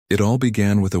It all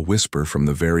began with a whisper from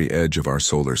the very edge of our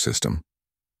solar system,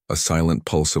 a silent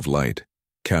pulse of light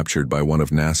captured by one of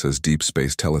NASA's deep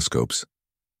space telescopes.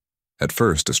 At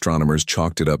first, astronomers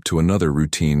chalked it up to another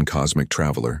routine cosmic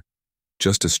traveler,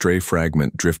 just a stray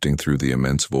fragment drifting through the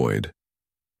immense void.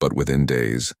 But within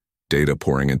days, data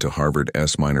pouring into Harvard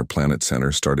S Minor Planet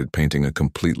Center started painting a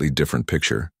completely different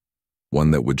picture,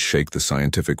 one that would shake the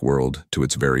scientific world to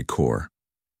its very core.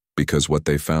 Because what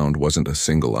they found wasn't a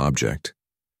single object,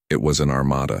 it was an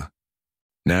armada.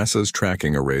 NASA's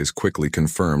tracking arrays quickly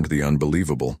confirmed the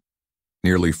unbelievable.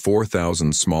 Nearly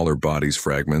 4,000 smaller bodies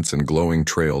fragments and glowing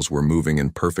trails were moving in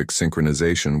perfect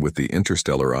synchronization with the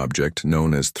interstellar object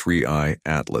known as 3I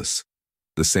Atlas,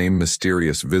 the same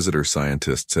mysterious visitor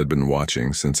scientists had been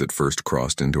watching since it first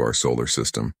crossed into our solar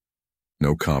system.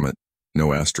 No comet,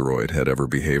 no asteroid had ever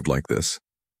behaved like this.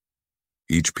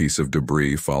 Each piece of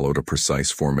debris followed a precise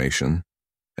formation,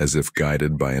 as if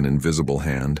guided by an invisible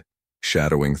hand,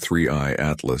 shadowing 3I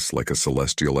Atlas like a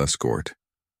celestial escort.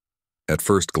 At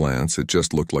first glance, it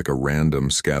just looked like a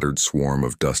random, scattered swarm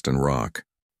of dust and rock.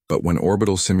 But when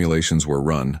orbital simulations were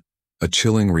run, a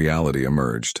chilling reality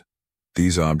emerged.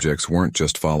 These objects weren't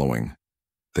just following,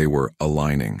 they were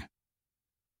aligning.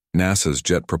 NASA's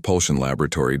Jet Propulsion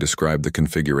Laboratory described the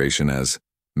configuration as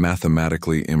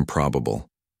mathematically improbable.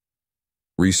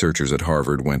 Researchers at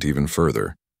Harvard went even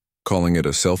further, calling it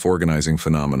a self-organizing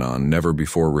phenomenon never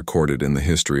before recorded in the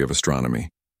history of astronomy.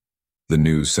 The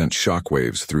news sent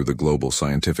shockwaves through the global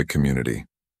scientific community.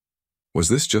 Was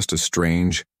this just a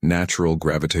strange, natural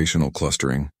gravitational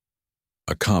clustering?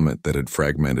 A comet that had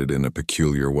fragmented in a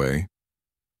peculiar way?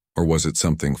 Or was it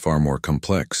something far more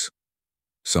complex?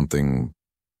 Something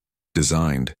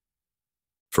designed?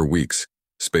 For weeks,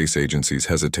 space agencies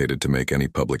hesitated to make any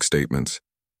public statements.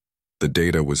 The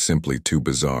data was simply too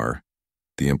bizarre,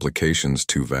 the implications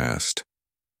too vast.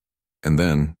 And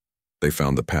then, they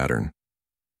found the pattern.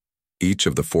 Each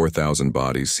of the 4,000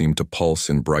 bodies seemed to pulse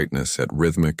in brightness at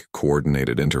rhythmic,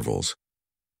 coordinated intervals.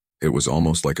 It was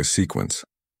almost like a sequence.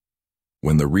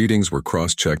 When the readings were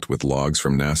cross-checked with logs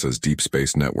from NASA's Deep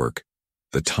Space Network,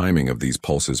 the timing of these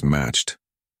pulses matched,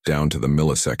 down to the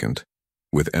millisecond,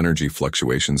 with energy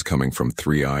fluctuations coming from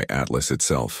 3I Atlas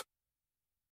itself.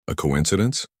 A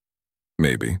coincidence?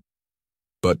 Maybe.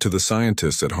 But to the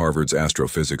scientists at Harvard's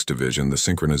Astrophysics division, the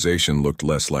synchronization looked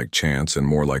less like chance and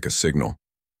more like a signal.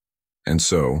 And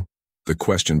so, the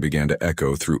question began to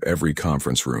echo through every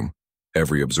conference room,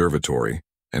 every observatory,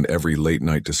 and every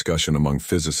late-night discussion among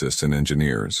physicists and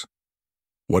engineers.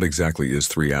 What exactly is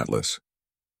 3 Atlas?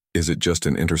 Is it just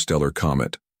an interstellar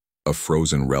comet, a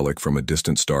frozen relic from a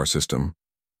distant star system?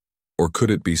 Or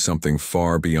could it be something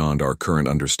far beyond our current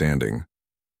understanding,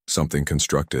 something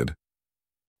constructed?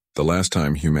 The last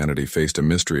time humanity faced a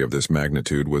mystery of this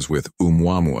magnitude was with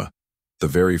Oumuamua, the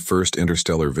very first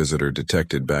interstellar visitor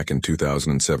detected back in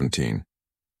 2017.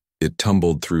 It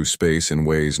tumbled through space in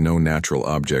ways no natural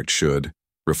object should,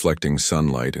 reflecting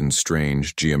sunlight in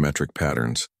strange geometric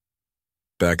patterns.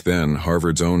 Back then,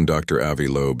 Harvard's own Dr. Avi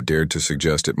Loeb dared to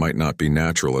suggest it might not be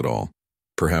natural at all,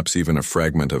 perhaps even a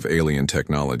fragment of alien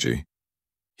technology.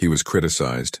 He was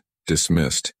criticized,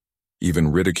 dismissed,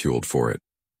 even ridiculed for it.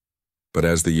 But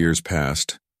as the years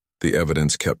passed, the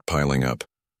evidence kept piling up,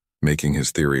 making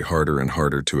his theory harder and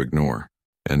harder to ignore.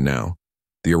 And now,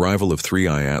 the arrival of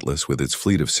 3I Atlas with its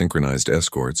fleet of synchronized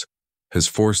escorts has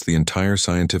forced the entire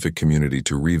scientific community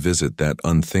to revisit that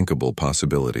unthinkable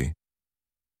possibility.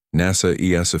 NASA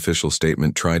ES official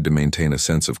statement tried to maintain a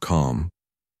sense of calm.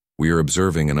 We are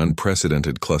observing an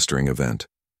unprecedented clustering event.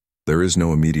 There is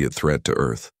no immediate threat to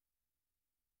Earth.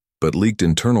 But leaked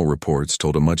internal reports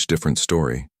told a much different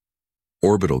story.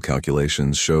 Orbital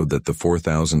calculations showed that the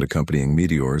 4,000 accompanying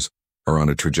meteors are on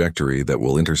a trajectory that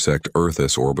will intersect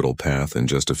Earth's orbital path in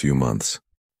just a few months.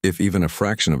 If even a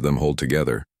fraction of them hold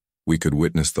together, we could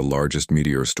witness the largest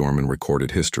meteor storm in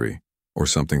recorded history, or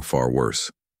something far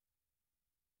worse.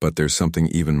 But there's something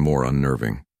even more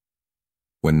unnerving.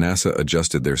 When NASA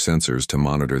adjusted their sensors to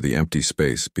monitor the empty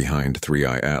space behind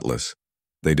 3I Atlas,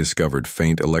 they discovered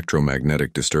faint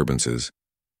electromagnetic disturbances,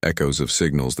 echoes of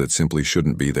signals that simply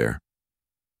shouldn't be there.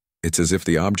 It's as if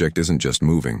the object isn't just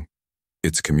moving,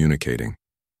 it's communicating.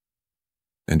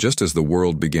 And just as the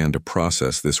world began to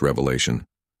process this revelation,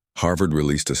 Harvard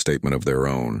released a statement of their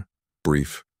own,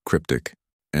 brief, cryptic,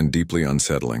 and deeply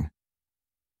unsettling.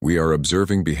 We are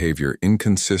observing behavior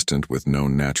inconsistent with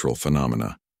known natural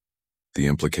phenomena. The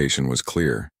implication was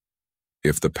clear.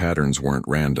 If the patterns weren't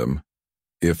random,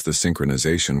 if the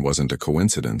synchronization wasn't a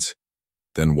coincidence,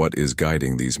 then what is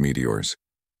guiding these meteors?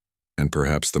 And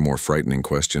perhaps the more frightening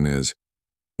question is,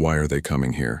 why are they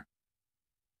coming here?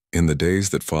 In the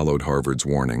days that followed Harvard's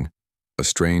warning, a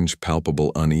strange,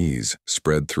 palpable unease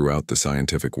spread throughout the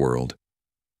scientific world.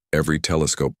 Every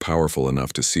telescope powerful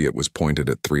enough to see it was pointed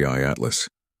at 3I Atlas,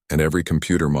 and every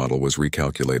computer model was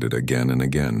recalculated again and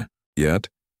again. Yet,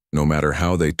 no matter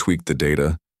how they tweaked the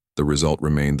data, the result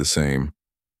remained the same.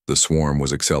 The swarm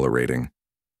was accelerating.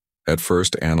 At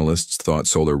first, analysts thought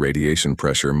solar radiation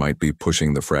pressure might be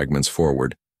pushing the fragments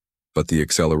forward, but the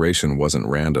acceleration wasn't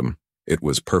random. It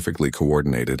was perfectly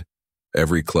coordinated.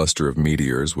 Every cluster of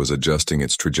meteors was adjusting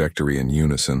its trajectory in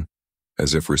unison,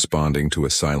 as if responding to a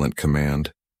silent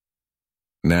command.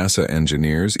 NASA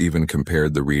engineers even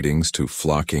compared the readings to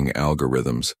flocking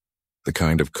algorithms, the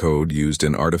kind of code used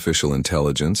in artificial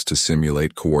intelligence to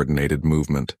simulate coordinated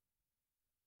movement.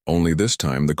 Only this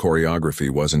time the choreography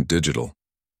wasn't digital.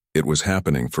 It was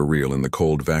happening for real in the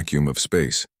cold vacuum of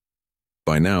space.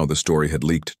 By now the story had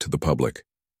leaked to the public.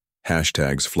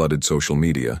 Hashtags flooded social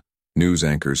media, news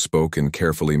anchors spoke in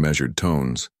carefully measured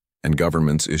tones, and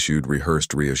governments issued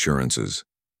rehearsed reassurances.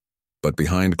 But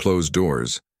behind closed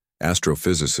doors,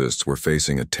 astrophysicists were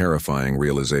facing a terrifying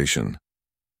realization.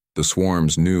 The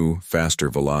swarm's new,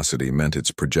 faster velocity meant its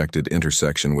projected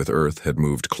intersection with Earth had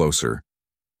moved closer,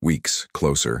 weeks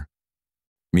closer.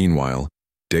 Meanwhile,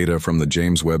 data from the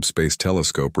James Webb Space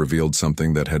Telescope revealed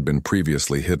something that had been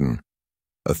previously hidden.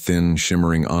 A thin,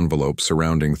 shimmering envelope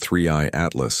surrounding 3I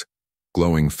Atlas,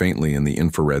 glowing faintly in the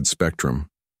infrared spectrum.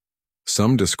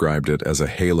 Some described it as a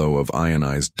halo of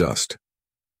ionized dust.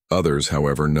 Others,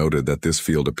 however, noted that this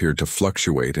field appeared to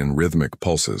fluctuate in rhythmic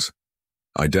pulses,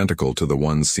 identical to the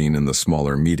ones seen in the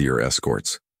smaller meteor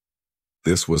escorts.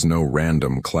 This was no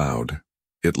random cloud.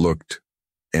 It looked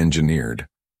engineered.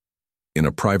 In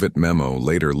a private memo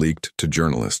later leaked to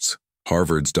journalists,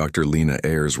 Harvard's Dr. Lena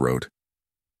Ayres wrote,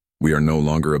 "We are no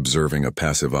longer observing a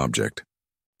passive object.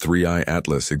 3I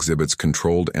Atlas exhibits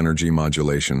controlled energy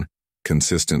modulation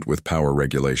consistent with power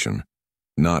regulation,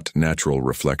 not natural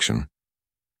reflection.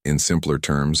 In simpler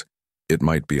terms, it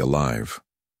might be alive,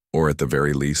 or at the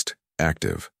very least,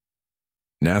 active."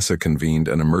 NASA convened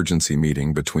an emergency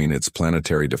meeting between its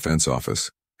Planetary Defense Office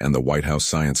and the White House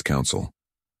Science Council.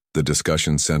 The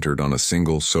discussion centered on a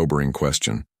single sobering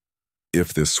question.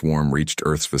 If this swarm reached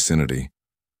Earth's vicinity,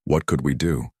 what could we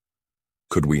do?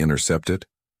 Could we intercept it,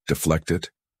 deflect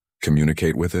it,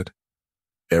 communicate with it?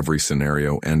 Every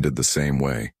scenario ended the same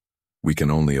way. We can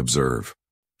only observe.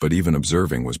 But even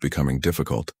observing was becoming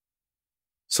difficult.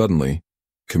 Suddenly,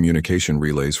 communication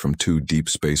relays from 2 deep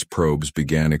space probes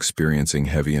began experiencing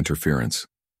heavy interference.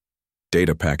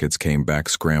 Data packets came back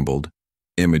scrambled,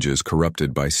 images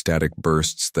corrupted by static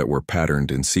bursts that were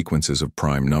patterned in sequences of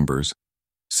prime numbers,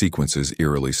 sequences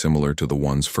eerily similar to the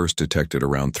ones first detected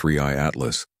around 3I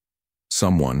Atlas.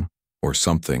 Someone, or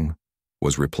something,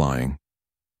 was replying.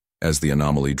 As the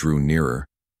anomaly drew nearer,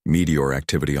 meteor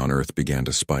activity on Earth began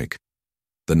to spike.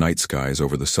 The night skies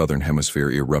over the southern hemisphere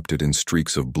erupted in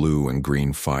streaks of blue and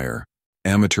green fire.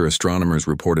 Amateur astronomers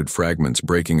reported fragments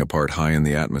breaking apart high in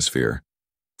the atmosphere,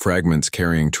 fragments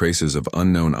carrying traces of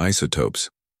unknown isotopes,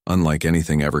 unlike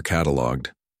anything ever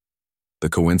catalogued. The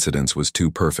coincidence was too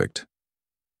perfect.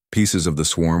 Pieces of the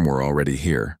swarm were already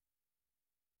here.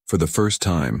 For the first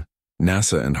time,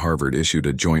 NASA and Harvard issued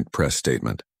a joint press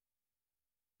statement.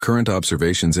 Current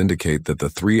observations indicate that the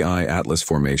 3I Atlas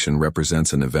formation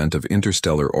represents an event of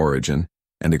interstellar origin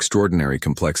and extraordinary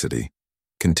complexity.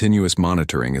 Continuous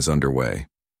monitoring is underway.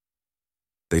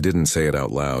 They didn't say it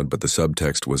out loud, but the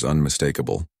subtext was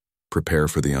unmistakable. Prepare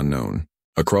for the unknown.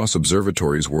 Across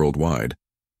observatories worldwide,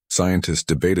 scientists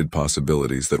debated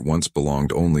possibilities that once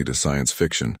belonged only to science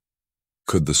fiction.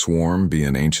 Could the swarm be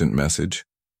an ancient message,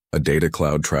 a data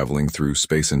cloud traveling through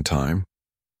space and time,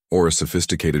 or a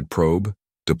sophisticated probe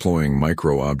deploying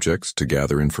micro-objects to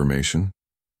gather information?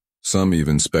 Some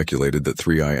even speculated that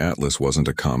 3I Atlas wasn't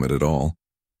a comet at all,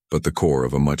 but the core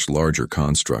of a much larger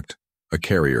construct, a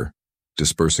carrier,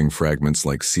 dispersing fragments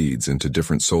like seeds into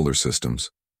different solar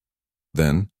systems.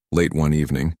 Then, late one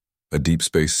evening, a deep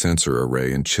space sensor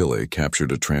array in Chile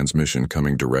captured a transmission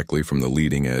coming directly from the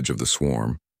leading edge of the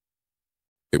swarm.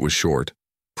 It was short,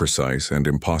 precise, and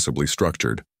impossibly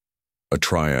structured. A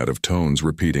triad of tones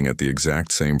repeating at the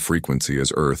exact same frequency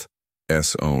as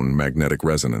Earth's own magnetic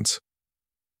resonance.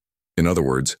 In other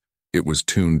words, it was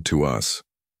tuned to us.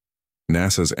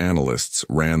 NASA's analysts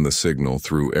ran the signal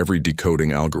through every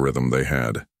decoding algorithm they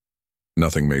had.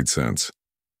 Nothing made sense.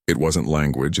 It wasn't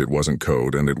language, it wasn't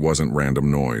code, and it wasn't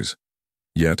random noise.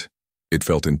 Yet, it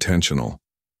felt intentional,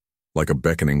 like a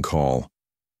beckoning call,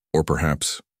 or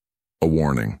perhaps a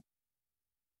warning.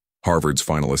 Harvard's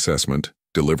final assessment,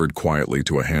 delivered quietly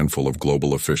to a handful of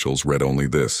global officials, read only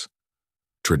this: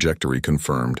 trajectory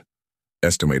confirmed.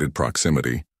 Estimated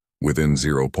proximity, within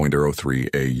 0.03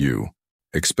 AU.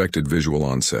 Expected visual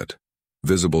onset,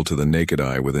 visible to the naked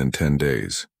eye within 10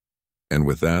 days. And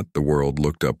with that, the world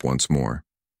looked up once more.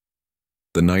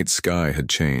 The night sky had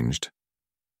changed.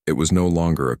 It was no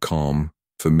longer a calm,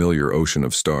 familiar ocean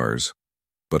of stars,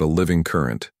 but a living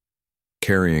current,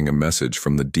 carrying a message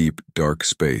from the deep, dark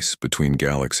space between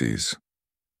galaxies.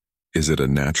 Is it a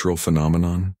natural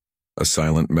phenomenon? A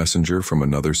silent messenger from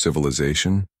another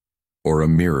civilization? Or a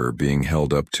mirror being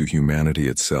held up to humanity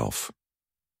itself?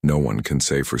 No one can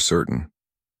say for certain.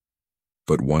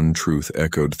 But one truth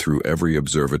echoed through every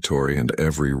observatory and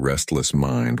every restless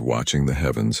mind watching the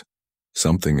heavens.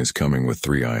 Something is coming with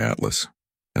 3i Atlas,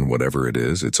 and whatever it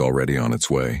is, it's already on its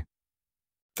way.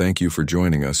 Thank you for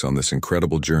joining us on this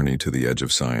incredible journey to the edge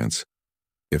of science.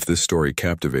 If this story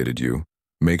captivated you,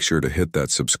 make sure to hit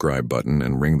that subscribe button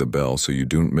and ring the bell so you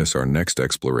don't miss our next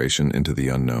exploration into the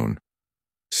unknown.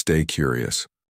 Stay curious,